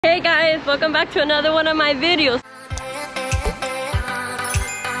Hey guys, welcome back to another one of my videos.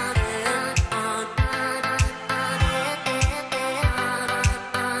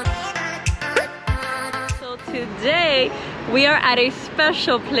 So today we are at a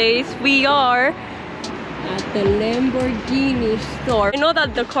special place. We are at the Lamborghini store. I know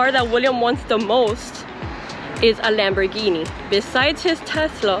that the car that William wants the most is a Lamborghini. Besides his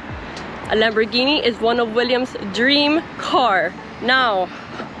Tesla, a Lamborghini is one of William's dream car. Now,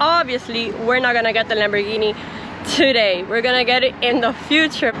 obviously, we're not gonna get the Lamborghini today. We're gonna get it in the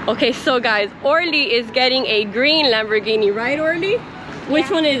future. Okay, so guys, Orly is getting a green Lamborghini, right, Orly?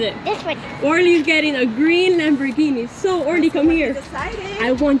 Which one is it? This one. Orly's getting a green Lamborghini. So, Orly, come here.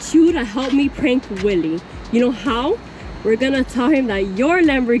 I want you to help me prank Willy. You know how? We're gonna tell him that your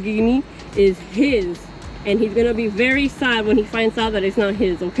Lamborghini is his. And he's gonna be very sad when he finds out that it's not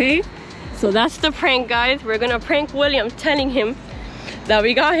his, okay? So that's the prank, guys. We're gonna prank William, telling him that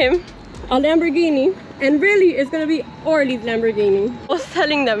we got him a Lamborghini, and really it's gonna be Orly's Lamborghini. I was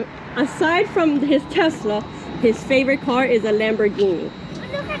telling them, aside from his Tesla, his favorite car is a Lamborghini.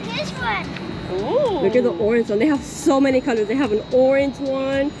 Look at this one. Ooh. Look at the orange one. They have so many colors. They have an orange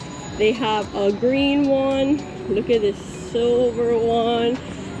one, they have a green one, look at this silver one,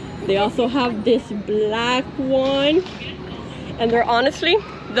 they also have this black one, and they're honestly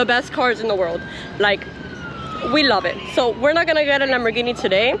the best cars in the world. Like, we love it. So we're not gonna get a Lamborghini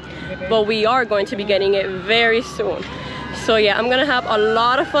today, but we are going to be getting it very soon. So yeah, I'm gonna have a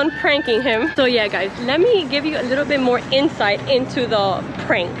lot of fun pranking him. So yeah guys, let me give you a little bit more insight into the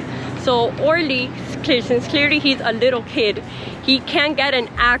prank. So Orly, since clearly he's a little kid, he can't get an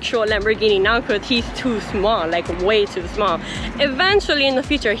actual Lamborghini now because he's too small, like way too small. Eventually in the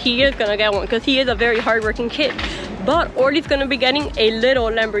future, he is gonna get one because he is a very hardworking kid. But Orly's gonna be getting a little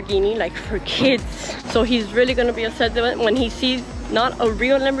Lamborghini, like for kids. So he's really gonna be upset when he sees not a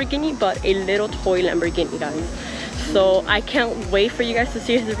real Lamborghini, but a little toy Lamborghini, guys. So I can't wait for you guys to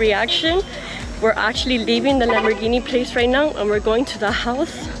see his reaction. We're actually leaving the Lamborghini place right now, and we're going to the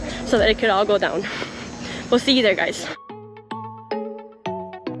house so that it could all go down. We'll see you there, guys.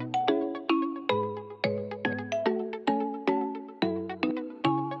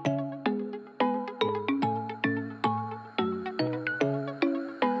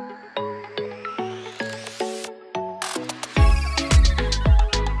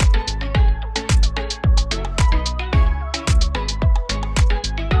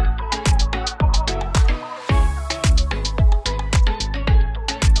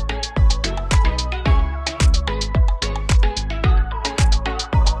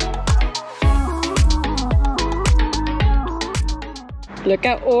 Look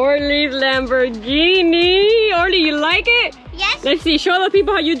at Orly's Lamborghini. Orly, you like it? Yes. Let's see. Show the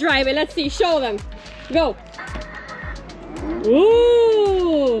people how you drive it. Let's see. Show them. Go.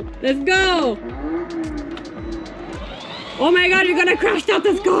 Ooh. Let's go. Oh my God, you're gonna crash out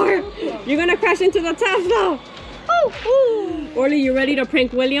this car. You're gonna crash into the Tesla. Ooh. Orly, you ready to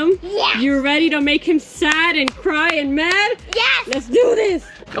prank William? Yes. You ready to make him sad and cry and mad? Yes. Let's do this.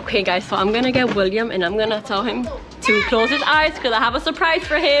 Okay guys, so I'm gonna get William and I'm gonna tell him to close his eyes because I have a surprise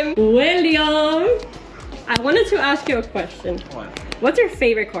for him. William, I wanted to ask you a question. What? What's your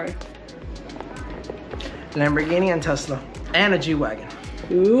favorite car? Lamborghini and Tesla. And a G-Wagon.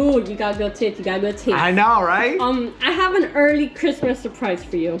 Ooh, you got good taste, you got good taste. I know, right? I have an early Christmas surprise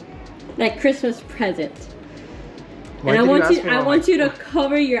for you. Like Christmas present. Why And did I want you to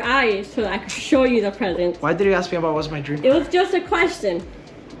cover your eyes so that I can show you the present. Why did you ask me about what's my dream? It was just a question.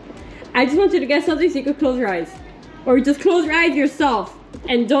 I just want you to get something so you could close your eyes. Or just close your eyes yourself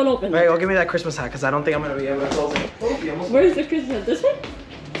and don't open Wait, them. go give me that Christmas hat because I don't think I'm going to be able to close it. Oh, you almost... Where's the Christmas hat? This one?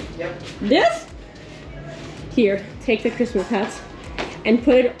 Yep. This? Here, take the Christmas hat and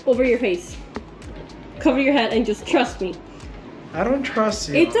put it over your face. Cover your head and just trust me. I don't trust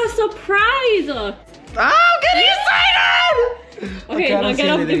you. It's a surprise! I'm getting excited! Okay, now get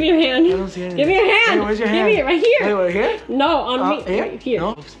up, give me your hand. I don't see anything. Give me your hand! Hey, where's your hand? Give me it, right here! Wait, right here? No, on me. Here? Right here.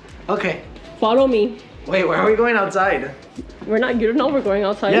 No? Okay. Follow me. Wait, where are we going outside? We're not, you don't know we're going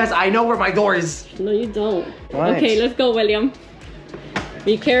outside. Yes, I know where my door is. No, you don't. What? Okay, let's go, William.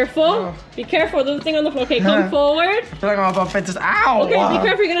 Be careful. Oh. Be careful. There's a thing on the floor. Okay, come forward. I feel like I'm about to fit this. Ow! Okay, be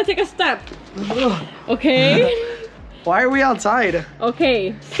careful. You're gonna take a step. Ugh. Okay. Why are we outside?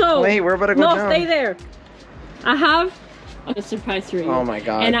 Okay, so. Wait, we're about to go down. No, stay there. I have a surprise for you. Oh my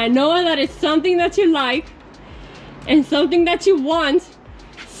God. And I know that it's something that you like and something that you want.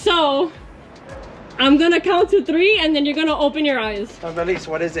 So, I'm gonna count to 3 and then you're gonna open your eyes. Maibelys,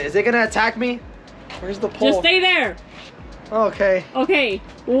 what is it? Is it gonna attack me? Where's the pole? Just stay there. Okay. Okay,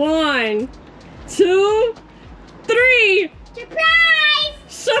 1, 2, 3. Surprise!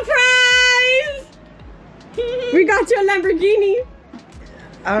 Surprise! We got you a Lamborghini.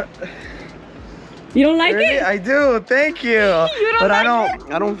 You don't like really? it? I do. Thank you. But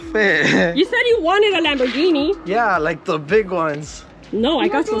like I don't fit. You said you wanted a Lamborghini. Yeah, like the big ones. No, I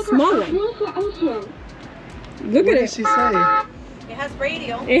got you a small one. Look What at did it. she say? It has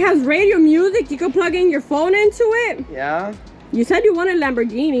radio. It has radio music. You can plug in your phone into it. Yeah. You said you wanted a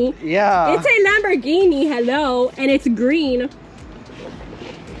Lamborghini. Yeah. It's a Lamborghini, hello, and it's green.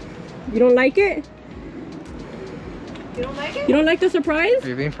 You don't like it? You don't like it? You don't like the surprise? Are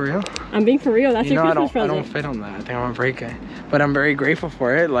you being for real? I'm being for real. That's You your know, Christmas I don't present. fit on that. I think I'm gonna break it. But I'm very grateful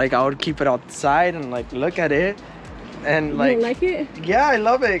for it. Like, I would keep it outside and like look at it. And You like, don't like it? yeah, I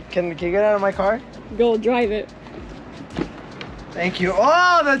love it. Can you get out of my car? Go drive it. Thank you.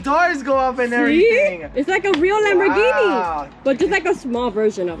 Oh, the doors go up and See? everything. It's like a real Lamborghini. Wow. But just like a small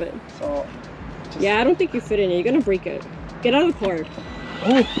version of it. So, Yeah, I don't think you fit in it. You're gonna break it. Get out of the car.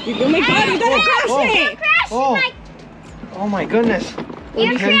 oh, Oh my god, you're gonna crash it! oh, oh my goodness.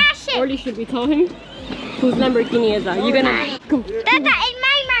 You're Okay. crashing. Orly, should we tell him? Whose Lamborghini is that? You're gonna... That's in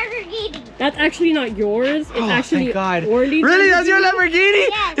my Lamborghini. That's actually not yours. It's Oh, actually thank God. Orly's. Really? That's your Lamborghini?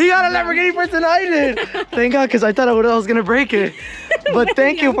 Yes. You got a Lamborghini for tonight? Thank God, because I thought I was going to break it. But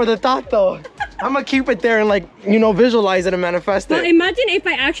thank you for the thought, though. I'm going to keep it there and, like, you know, visualize it and manifest But it. imagine if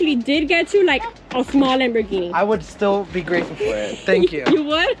I actually did get you, like, a small Lamborghini. I would still be grateful for it. Thank you. You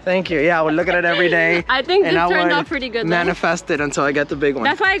would? Thank you. Yeah, I would look at it every day. I think this and I turned would out pretty good, though. manifest it until I get the big one.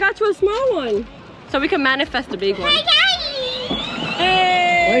 That's why I got you a small one. So we can manifest the big one. Hey, Daddy.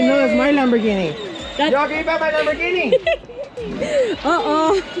 Hey! Wait, no, that's my Lamborghini. That's... Y'all gave back my Lamborghini.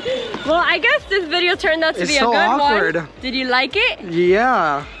 Uh-oh. Well, I guess this video turned out to It's be a so good awkward. one. Did you like it?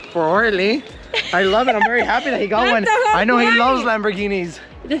 Yeah, for Orly. I love it. I'm very happy that he got That's one. the whole I know he point. loves Lamborghinis.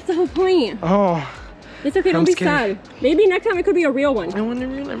 That's the whole point. Oh, It's okay, don't I'm be scared. sad. Maybe next time it could be a real one. I want a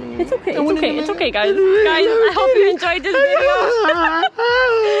real Lamborghini. It's okay, I it's want a okay, real it's okay, guys. Lamborghini. Guys, I hope you enjoyed this video.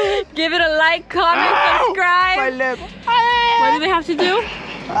 Give it a like, comment, My subscribe. lip. What do they have to do?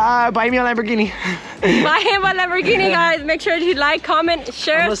 Buy me a Lamborghini. Buy him a Lamborghini, guys. Make sure to like, comment,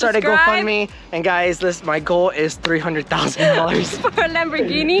 share, I'm gonna start a subscribe. GoFundMe. And guys, this my goal is $300,000. For a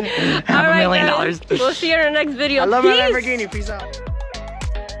Lamborghini. $500,000. Guys. We'll see you in the next video. I love my Peace. Lamborghini. Peace out.